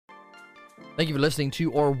Thank you for listening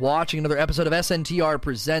to or watching another episode of SNTR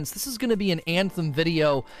Presents. This is going to be an Anthem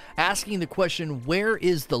video asking the question, where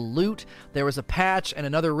is the loot? There was a patch and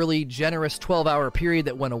another really generous 12-hour period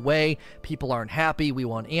that went away. People aren't happy. We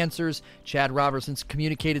want answers. Chad Robertson's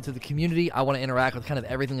communicated to the community. I want to interact with kind of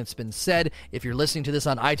everything that's been said. If you're listening to this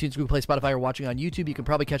on iTunes, Google Play, Spotify, or watching on YouTube, you can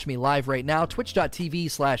probably catch me live right now,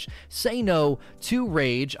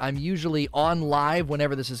 twitch.tv/SayNoToRage. I'm usually on live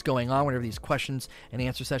whenever this is going on, whenever these questions and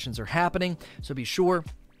answer sessions are happening. So be sure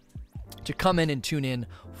to come in and tune in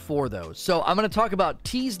for those. So I'm going to talk about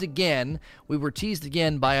teased again. We were teased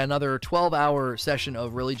again by another 12-hour session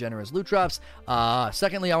of really generous loot drops.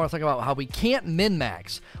 Secondly, I want to talk about how we can't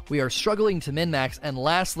min-max. We are struggling to min-max. And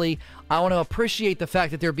lastly, I want to appreciate the fact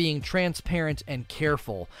that they're being transparent and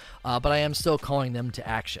careful, but I am still calling them to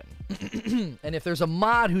action. And if there's a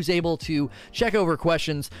mod who's able to check over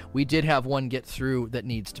questions, we did have one get through that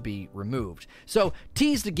needs to be removed. So,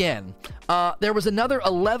 teased again. There was another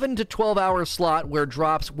 11 to 12-hour slot where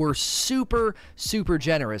drops were super, super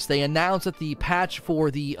generous. They announced that the patch for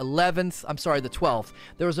the 12th,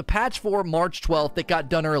 there was a patch for March 12th that got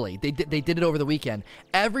done early. They did it over the weekend.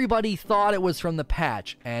 Everybody thought it was from the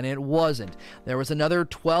patch, and it wasn't. There was another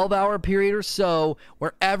 12-hour period or so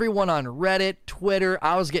where everyone on Reddit, Twitter,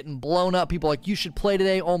 I was getting blown up. People like, you should play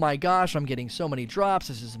today. Oh my gosh, I'm getting so many drops.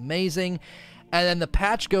 This is amazing. And then the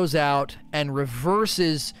patch goes out and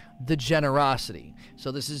reverses the generosity.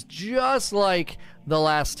 So this is just like the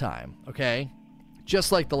last time, okay?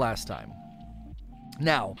 Just like the last time.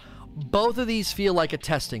 Now, both of these feel like a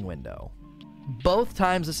testing window. Both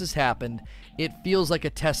times this has happened, it feels like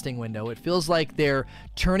a testing window. It feels like they're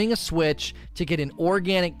turning a switch to get an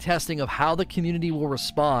organic testing of how the community will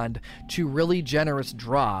respond to really generous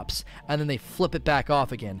drops, and then they flip it back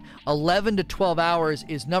off again. 11 to 12 hours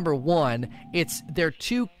is number one. It's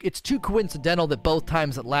too coincidental that both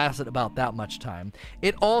times it lasted about that much time.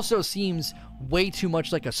 It also seems way too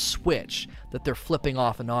much like a switch that they're flipping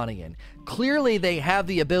off and on again. Clearly they have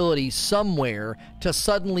the ability somewhere to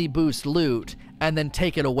suddenly boost loot and then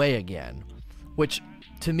take it away again, which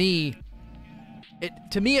to me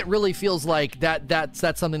it really feels like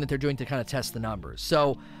that's something that they're doing to kind of test the numbers.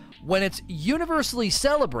 So when it's universally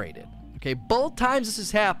celebrated, okay, both times this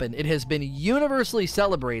has happened, it has been universally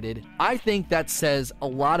celebrated. I think that says a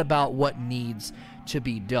lot about what needs to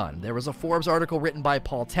be done. There was a Forbes article written by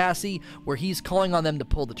Paul Tassi where he's calling on them to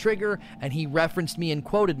pull the trigger, and he referenced me and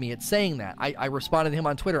quoted me at saying that. I responded to him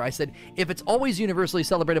on Twitter. I said, if it's always universally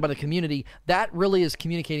celebrated by the community, that really is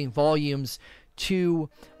communicating volumes to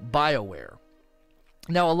BioWare.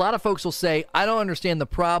 Now, a lot of folks will say, I don't understand the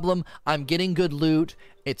problem. I'm getting good loot.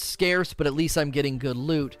 It's scarce, but at least I'm getting good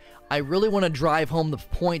loot. I really want to drive home the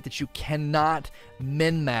point that you cannot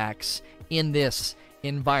min-max in this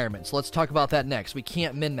environment. So let's talk about that next. We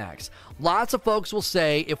can't min-max. Lots of folks will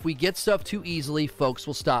say if we get stuff too easily, folks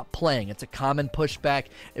will stop playing. It's a common pushback.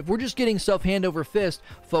 If we're just getting stuff hand over fist,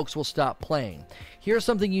 folks will stop playing. Here's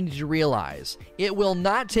something you need to realize. It will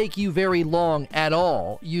not take you very long at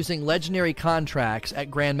all using legendary contracts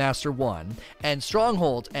at Grandmaster 1 and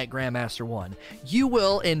strongholds at Grandmaster 1. You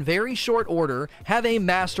will, in very short order, have a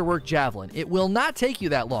Masterwork Javelin. It will not take you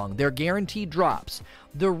that long. They're guaranteed drops.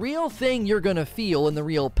 The real thing you're going to feel, and the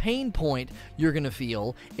real pain point you're going to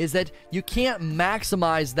feel, is that you can't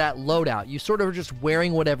maximize that loadout. You sort of are just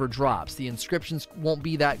wearing whatever drops. The inscriptions won't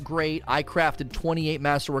be that great. I crafted 28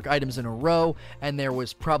 Masterwork items in a row, and there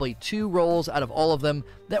was probably 2 rolls out of all of them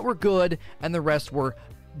that were good, and the rest were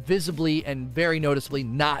visibly and very noticeably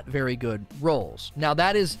not very good rolls. Now,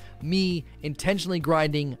 that is me intentionally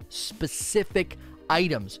grinding specific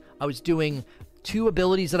items. I was doing 2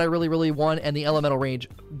 abilities that I really want, and the elemental range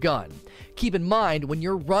gun. Keep in mind, when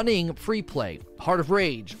you're running free play, Heart of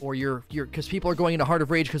Rage, or you're because people are going into Heart of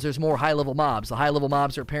Rage because there's more high-level mobs. The high-level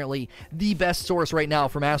mobs are apparently the best source right now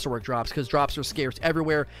for Masterwork drops because drops are scarce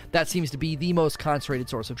everywhere. That seems to be the most concentrated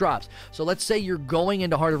source of drops. So let's say you're going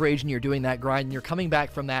into Heart of Rage and you're doing that grind, and you're coming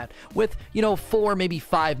back from that with, 4, maybe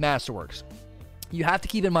 5 Masterworks. You have to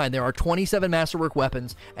keep in mind there are 27 Masterwork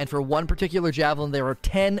weapons, and for one particular Javelin, there are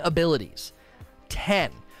 10 abilities.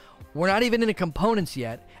 10. We're not even into components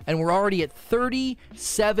yet, and we're already at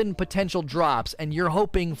 37 potential drops, and you're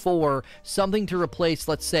hoping for something to replace,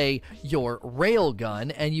 let's say, your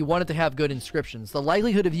railgun, and you want it to have good inscriptions. The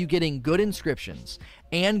likelihood of you getting good inscriptions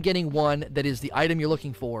and getting one that is the item you're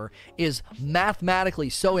looking for is mathematically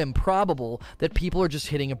so improbable that people are just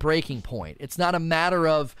hitting a breaking point. It's not a matter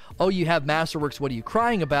of, oh, you have Masterworks, what are you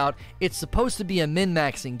crying about? It's supposed to be a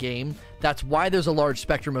min-maxing game. That's why there's a large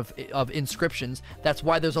spectrum of inscriptions. That's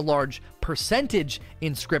why there's a large percentage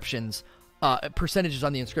inscriptions percentages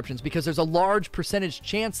on the inscriptions, because there's a large percentage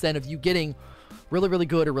chance then of you getting really, really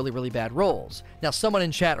good or really, really bad rolls. Now, someone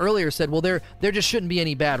in chat earlier said, well, there just shouldn't be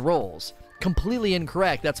any bad rolls. Completely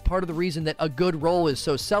incorrect. That's part of the reason that a good roll is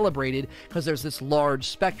so celebrated, because there's this large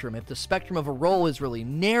spectrum. If the spectrum of a roll is really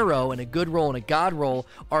narrow and a good roll and a god roll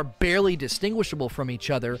are barely distinguishable from each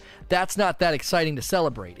other, that's not that exciting to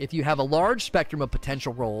celebrate. If you have a large spectrum of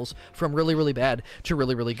potential rolls from really, really bad to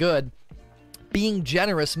really, really good, being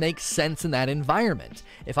generous makes sense in that environment.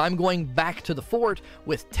 If I'm going back to the fort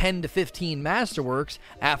with 10 to 15 masterworks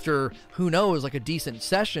after, who knows, like a decent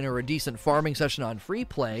session or a decent farming session on free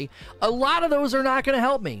play, a lot of those are not going to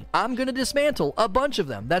help me. I'm going to dismantle a bunch of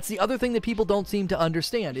them. That's the other thing that people don't seem to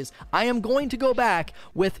understand, is I am going to go back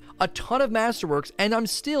with a ton of masterworks and I'm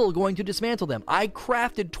still going to dismantle them. I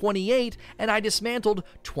crafted 28 and I dismantled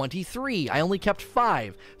 23. I only kept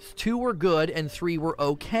 5. 2 were good and 3 were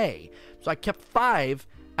okay. So I kept 5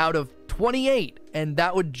 out of 28, and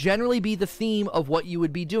that would generally be the theme of what you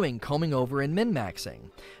would be doing, combing over and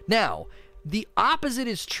min-maxing. Now, the opposite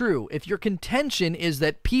is true. If your contention is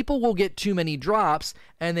that people will get too many drops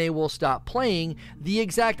and they will stop playing, the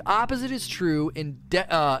exact opposite is true in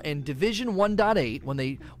Division 1.8 when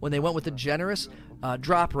they went with a generous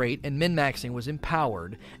drop rate and min-maxing was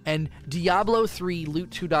empowered, and Diablo 3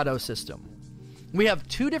 Loot 2.0 system. We have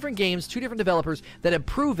 2 different games, 2 different developers that have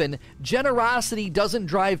proven generosity doesn't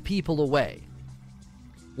drive people away.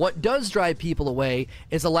 What does drive people away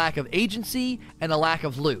is a lack of agency and a lack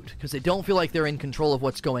of loot, because they don't feel like they're in control of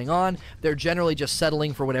what's going on. They're generally just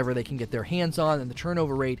settling for whatever they can get their hands on, and the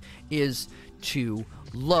turnover rate is too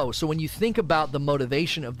low. So when you think about the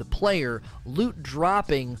motivation of the player, loot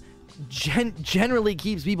dropping generally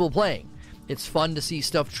keeps people playing. It's fun to see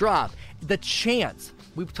stuff drop. The chance...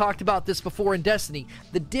 We've talked about this before in Destiny.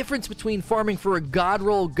 The difference between farming for a god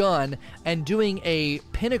roll gun and doing a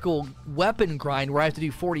pinnacle weapon grind where I have to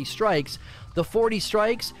do 40 strikes. The 40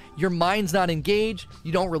 strikes, your mind's not engaged,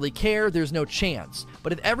 you don't really care, there's no chance.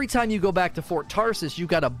 But if every time you go back to Fort Tarsis, you've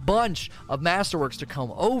got a bunch of masterworks to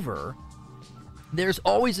come over, there's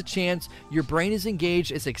always a chance your brain is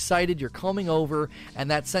engaged, it's excited, you're coming over,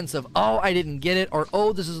 and that sense of, oh, I didn't get it, or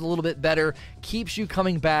oh, this is a little bit better, keeps you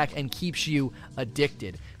coming back and keeps you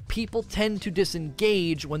addicted. People tend to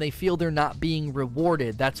disengage when they feel they're not being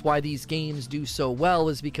rewarded. That's why these games do so well,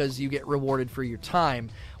 is because you get rewarded for your time.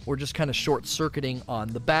 We're just kind of short-circuiting on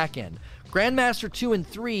the back end. Grandmaster 2 and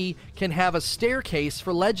 3 can have a staircase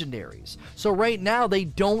for legendaries. So right now, they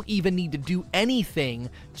don't even need to do anything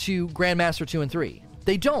to Grandmaster 2 and 3.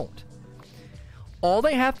 They don't. All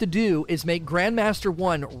they have to do is make Grandmaster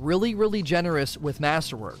 1 really, really generous with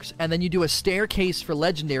Masterworks, and then you do a staircase for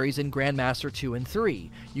legendaries in Grandmaster 2 and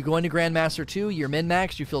 3. You go into Grandmaster 2, you're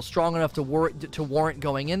min-maxed, you feel strong enough to warrant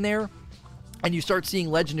going in there, and you start seeing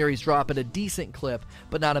legendaries drop at a decent clip,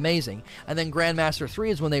 but not amazing. And then Grandmaster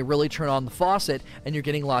 3 is when they really turn on the faucet, and you're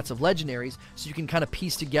getting lots of legendaries, so you can kind of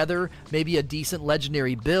piece together maybe a decent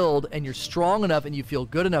legendary build, and you're strong enough and you feel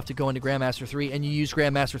good enough to go into Grandmaster 3, and you use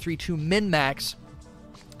Grandmaster 3 to min-max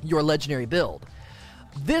your legendary build.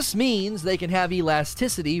 This means they can have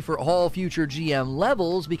elasticity for all future GM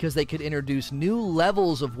levels, because they could introduce new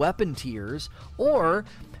levels of weapon tiers, or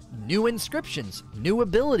new inscriptions, new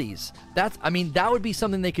abilities. That would be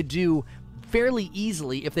something they could do fairly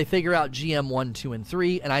easily if they figure out GM 1, 2, and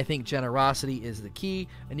 3, and I think generosity is the key,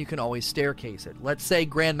 and you can always staircase it. Let's say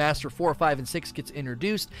Grandmaster 4, 5, and 6 gets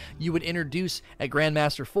introduced. You would introduce at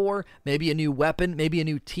Grandmaster 4 maybe a new weapon, maybe a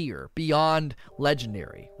new tier beyond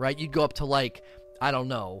legendary, right? You'd go up to, like, I don't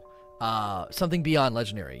know, something beyond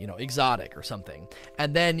legendary, exotic or something.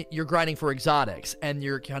 And then you're grinding for exotics, and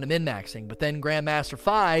you're kind of min-maxing. But then Grandmaster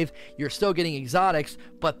 5, you're still getting exotics,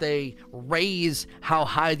 but they raise how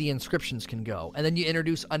high the inscriptions can go. And then you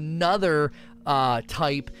introduce another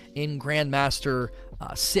type in Grandmaster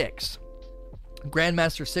 6.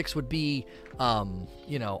 Grandmaster 6 would be, I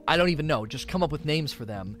don't even know. Just come up with names for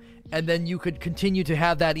them. And then you could continue to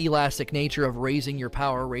have that elastic nature of raising your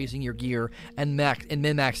power, raising your gear, and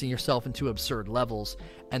min-maxing yourself into absurd levels.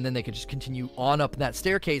 And then they could just continue on up that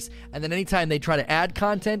staircase. And then anytime they try to add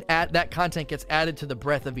content, that content gets added to the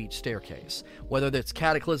breadth of each staircase. Whether that's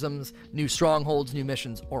cataclysms, new strongholds, new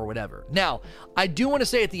missions, or whatever. Now, I do want to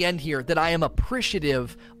say at the end here that I am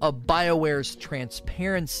appreciative of BioWare's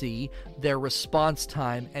transparency, their response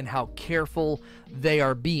time, and how careful they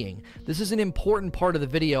are being. This is an important part of the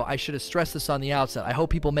video. I should have stressed this on the outset. I hope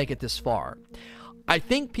people make it this far. I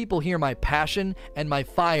think people hear my passion and my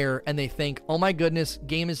fire and they think, oh my goodness,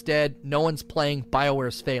 game is dead, no one's playing,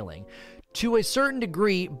 BioWare's failing. To a certain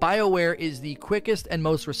degree, BioWare is the quickest and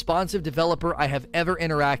most responsive developer I have ever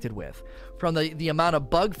interacted with. from the amount of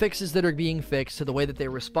bug fixes that are being fixed to the way that they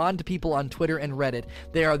respond to people on Twitter and Reddit.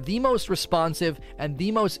 They are the most responsive and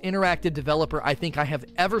the most interactive developer I think I have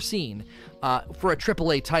ever seen for a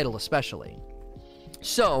AAA title especially.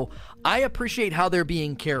 So, I appreciate how they're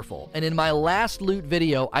being careful. And in my last loot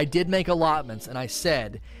video, I did make allotments, and I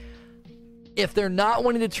said, if they're not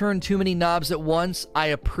wanting to turn too many knobs at once, I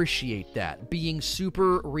appreciate that. Being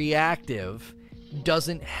super reactive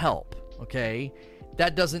doesn't help, okay?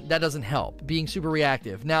 That doesn't help, being super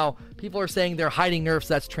reactive. Now, people are saying they're hiding nerfs,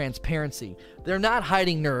 that's transparency. They're not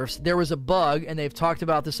hiding nerfs. There was a bug, and they've talked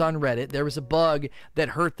about this on Reddit. There was a bug that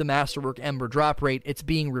hurt the Masterwork Ember drop rate. It's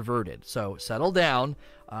being reverted. So settle down.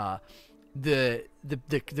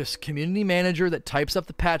 This community manager that types up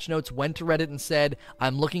the patch notes went to Reddit and said,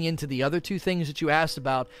 I'm looking into the other two things that you asked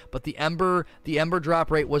about, but the Ember drop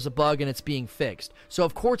rate was a bug and it's being fixed. So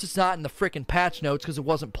of course it's not in the frickin' patch notes because it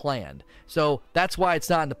wasn't planned. So that's why it's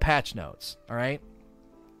not in the patch notes, all right?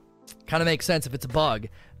 Kind of makes sense. If it's a bug,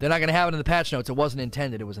 they're not going to have it in the patch notes. It wasn't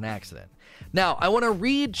intended. It was an accident. Now, I want to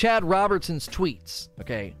read Chad Robertson's tweets,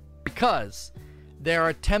 okay, because they're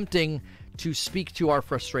attempting to speak to our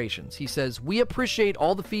frustrations. He says, we appreciate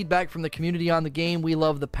all the feedback from the community on the game. We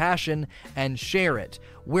love the passion and share it.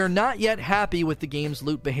 We're not yet happy with the game's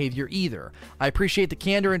loot behavior either. I appreciate the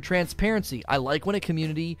candor and transparency. I like when a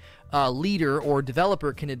community leader or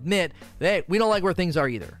developer can admit that, hey, we don't like where things are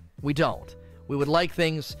either. We don't. We would like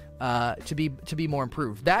things to be more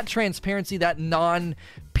improved. That transparency, that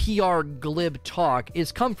non-PR glib talk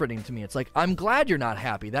is comforting to me. It's like, I'm glad you're not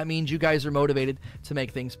happy. That means you guys are motivated to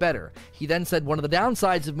make things better. He then said, one of the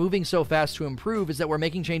downsides of moving so fast to improve is that we're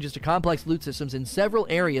making changes to complex loot systems in several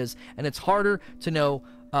areas, and it's harder to know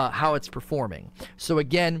how it's performing. So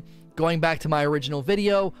again, going back to my original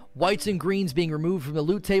video, whites and greens being removed from the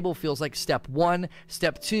loot table feels like step 1.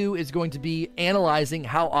 Step 2 is going to be analyzing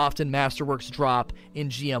how often Masterworks drop in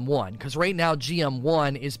GM1. Because right now,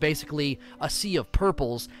 GM1 is basically a sea of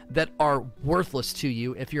purples that are worthless to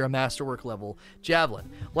you if you're a Masterwork level Javelin.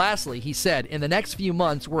 Lastly, he said, in the next few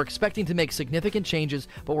months, we're expecting to make significant changes,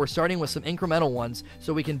 but we're starting with some incremental ones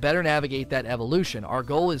so we can better navigate that evolution. Our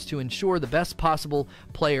goal is to ensure the best possible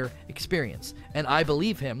player experience. And I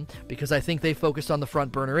believe him, because I think they focused on the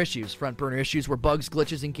front burner issues. Front burner issues were bugs,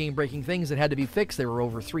 glitches, and game-breaking things that had to be fixed. There were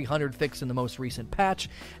over 300 fixed in the most recent patch.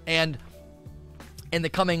 And in the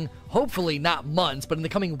coming, hopefully not months, but in the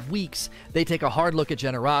coming weeks, they take a hard look at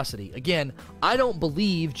generosity. Again, I don't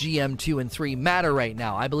believe GM 2 and 3 matter right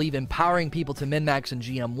now. I believe empowering people to min-max in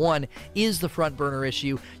GM 1 is the front burner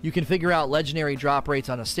issue. You can figure out legendary drop rates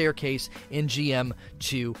on a staircase in GM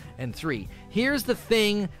 2 and 3. Here's the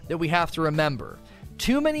thing that we have to remember.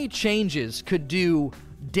 Too many changes could do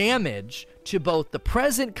damage to both the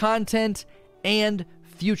present content and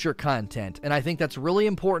future content, and I think that's really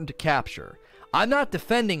important to capture. I'm not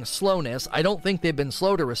defending slowness. I don't think they've been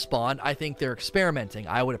slow to respond. I think they're experimenting.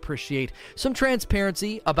 I would appreciate some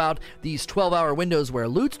transparency about these 12-hour windows where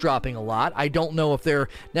loot's dropping a lot. I don't know if they're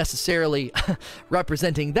necessarily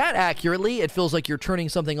representing that accurately. It feels like you're turning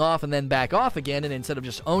something off and then back off again, and instead of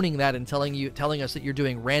just owning that and telling us that you're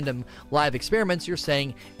doing random live experiments, you're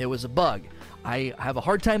saying it was a bug. I have a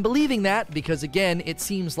hard time believing that because, again, it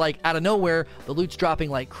seems like out of nowhere, the loot's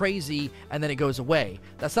dropping like crazy and then it goes away.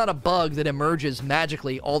 That's not a bug that emerges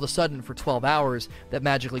magically all of a sudden for 12 hours that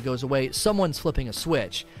magically goes away. Someone's flipping a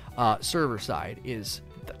switch. Server side is,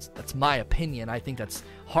 that's my opinion. I think that's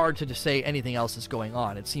hard to just say anything else is going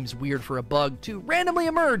on. It seems weird for a bug to randomly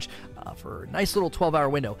emerge for a nice little 12-hour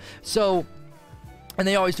window. So, and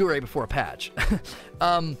they always do it right before a patch.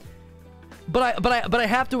 But I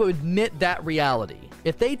have to admit that reality.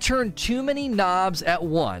 If they turn too many knobs at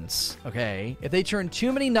once, okay? If they turn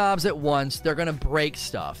too many knobs at once, they're going to break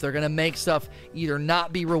stuff. They're going to make stuff either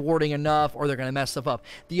not be rewarding enough or they're going to mess stuff up.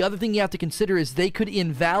 The other thing you have to consider is they could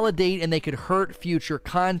invalidate and they could hurt future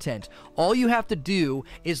content. All you have to do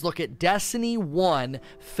is look at Destiny 1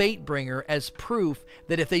 Fatebringer as proof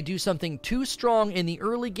that if they do something too strong in the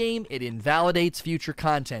early game, it invalidates future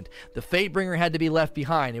content. The Fatebringer had to be left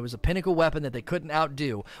behind. It was a pinnacle weapon that they couldn't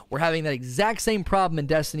outdo. We're having that exact same problem in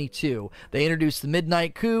Destiny 2. They introduced the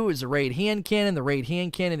Midnight Coup as a raid hand cannon. The raid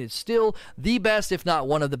hand cannon is still the best, if not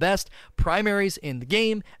one of the best, primaries in the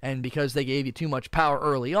game, and because they gave you too much power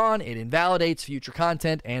early on, it invalidates future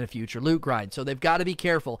content and a future loot grind. So they've got to be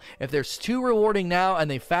careful. If they're too rewarding now and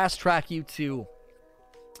they fast track you to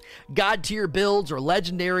God tier builds or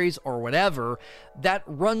legendaries or whatever, that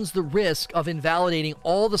runs the risk of invalidating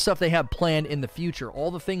all the stuff they have planned in the future.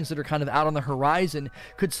 All the things that are kind of out on the horizon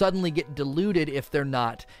could suddenly get diluted if they're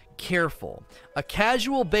not careful. A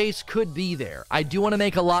casual base could be there. I do want to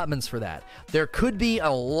make allotments for that. There could be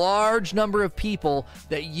a large number of people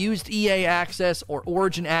that used EA Access or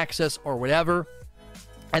Origin Access or whatever,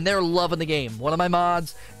 and they're loving the game. One of my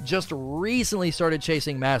mods just recently started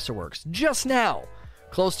chasing Masterworks. Just now,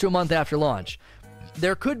 close to a month after launch.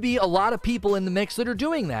 There could be a lot of people in the mix that are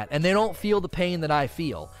doing that, and they don't feel the pain that I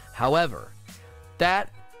feel. However,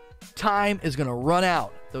 that time is going to run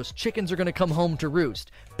out. Those chickens are going to come home to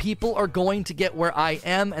roost. People are going to get where I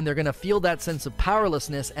am, and they're going to feel that sense of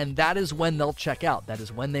powerlessness, and that is when they'll check out. That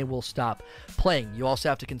is when they will stop playing. You also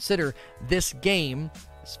have to consider this game,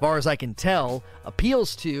 as far as I can tell,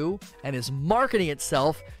 appeals to and is marketing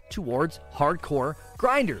itself towards hardcore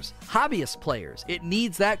grinders, hobbyist players. It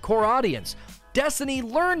needs that core audience. Destiny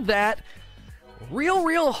learned that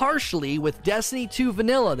real harshly with Destiny 2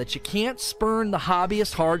 Vanilla, that you can't spurn the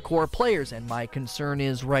hobbyist hardcore players, and my concern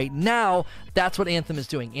is right now that's what Anthem is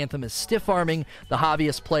doing. Anthem is stiff-arming the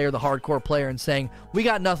hobbyist player, the hardcore player, and saying, we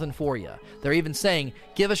got nothing for you. They're even saying,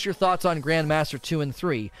 give us your thoughts on Grandmaster 2 and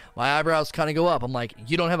 3. My eyebrows kind of go up. I'm like,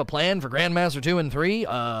 you don't have a plan for Grandmaster 2 and 3?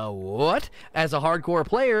 What? As a hardcore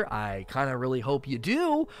player, I kind of really hope you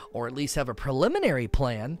do, or at least have a preliminary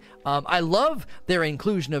plan. I love their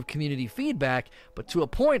inclusion of community feedback, but to a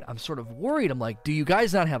point, I'm sort of worried. I'm like, do you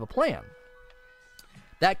guys not have a plan?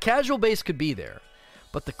 That casual base could be there,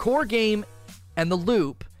 but the core game and the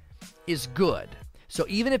loop is good. So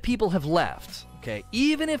even if people have left,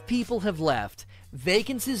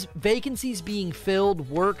 vacancies being filled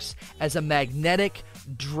works as a magnetic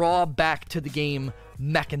drawback to the game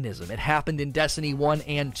mechanism. It happened in Destiny 1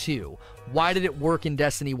 and 2. Why did it work in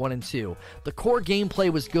Destiny 1 and 2? The core gameplay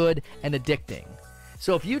was good and addicting.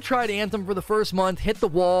 So if you tried Anthem for the first month, hit the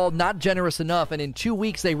wall, not generous enough, and in 2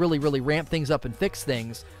 weeks they really ramp things up and fix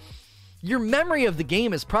things, your memory of the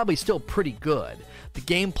game is probably still pretty good. The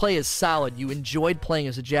gameplay is solid. You enjoyed playing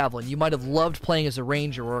as a Javelin. You might have loved playing as a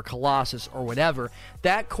Ranger or a Colossus or whatever.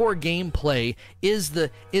 That core gameplay is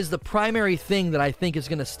the primary thing that I think is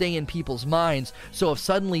going to stay in people's minds. So if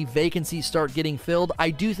suddenly vacancies start getting filled,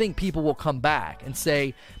 I do think people will come back and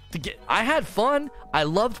say, I had fun. I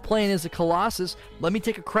loved playing as a Colossus. Let me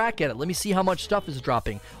take a crack at it. Let me see how much stuff is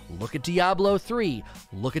dropping. Look at Diablo 3.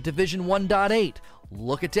 Look at Division 1.8.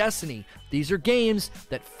 Look at Destiny. These are games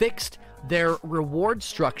that fixed their reward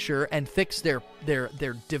structure and fixed their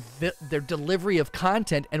delivery of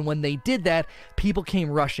content, and when they did that, people came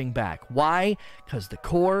rushing back. Why? Because the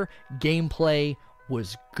core gameplay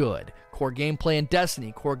was good. Core gameplay in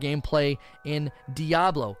Destiny, core gameplay in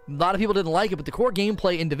Diablo. A lot of people didn't like it, but the core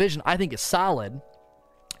gameplay in Division I think is solid.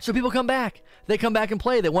 So people come back. They come back and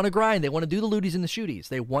play. They want to grind. They want to do the looties and the shooties.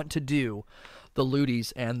 They want to do the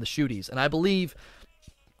looties and the shooties. And I believe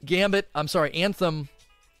Anthem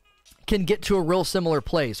can get to a real similar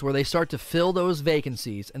place where they start to fill those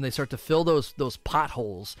vacancies and they start to fill those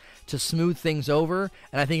potholes to smooth things over.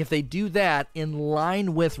 And I think if they do that in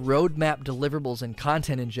line with roadmap deliverables and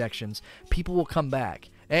content injections, people will come back.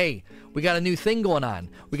 Hey, we got a new thing going on.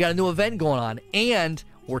 We got a new event going on, and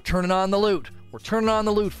we're turning on the loot. We're turning on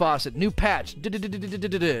the loot faucet, new patch, and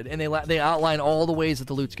they outline all the ways that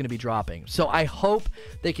the loot's going to be dropping. So I hope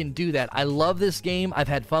they can do that. I love this game. I've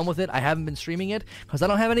had fun with it. I haven't been streaming it because I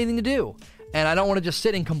don't have anything to do. And I don't want to just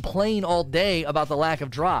sit and complain all day about the lack of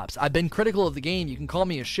drops. I've been critical of the game. You can call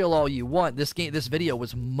me a shill all you want. This video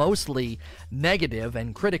was mostly negative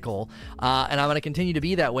and critical, and I'm going to continue to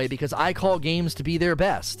be that way because I call games to be their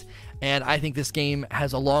best. And I think this game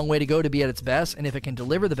has a long way to go to be at its best, and if it can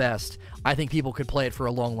deliver the best, I think people could play it for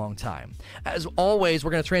a long time. As always, we're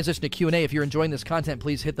going to transition to Q&A. If you're enjoying this content,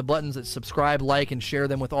 please hit the buttons that subscribe, like, and share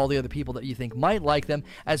them with all the other people that you think might like them.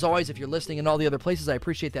 As always, if you're listening in all the other places, I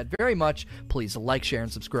appreciate that very much. Please like, share,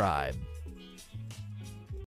 and subscribe.